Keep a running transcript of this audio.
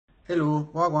Hello,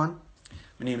 Wagwan.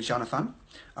 My name is Jonathan.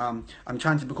 I'm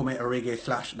trying to become a reggae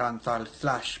slash dancehall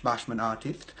slash bashment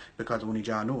artist because only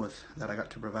Jah knows that I got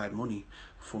to provide money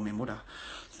for my mother.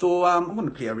 So I'm going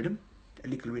to play a rhythm, a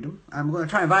little rhythm. I'm going to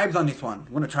try vibes on this one.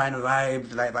 I'm going to try and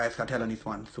vibes like Vibes Cartel on this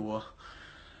one. So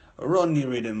run the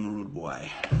rhythm, rude boy.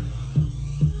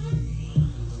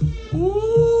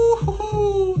 Ooh,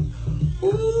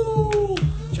 ooh,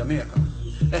 Jamaica.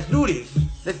 Let's do this.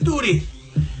 Let's do this.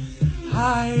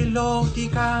 I love the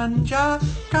ganja,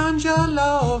 ganja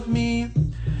love me.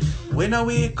 When I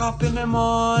wake up in the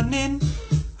morning,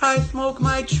 I smoke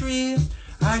my tree.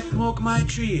 I smoke my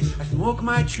tree, I smoke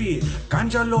my tree.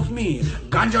 Ganja love me,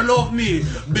 ganja love me.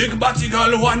 Big batty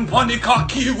girl, one pony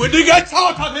cocky. When they get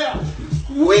out of there,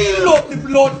 we love the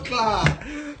blood clot.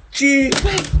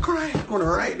 Jesus Christ, I'm gonna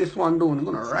write this one down. I'm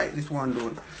gonna write this one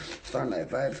down. Sound like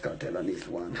Vibes Cartel on this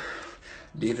one.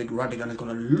 David Radigan is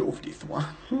gonna love this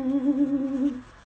one.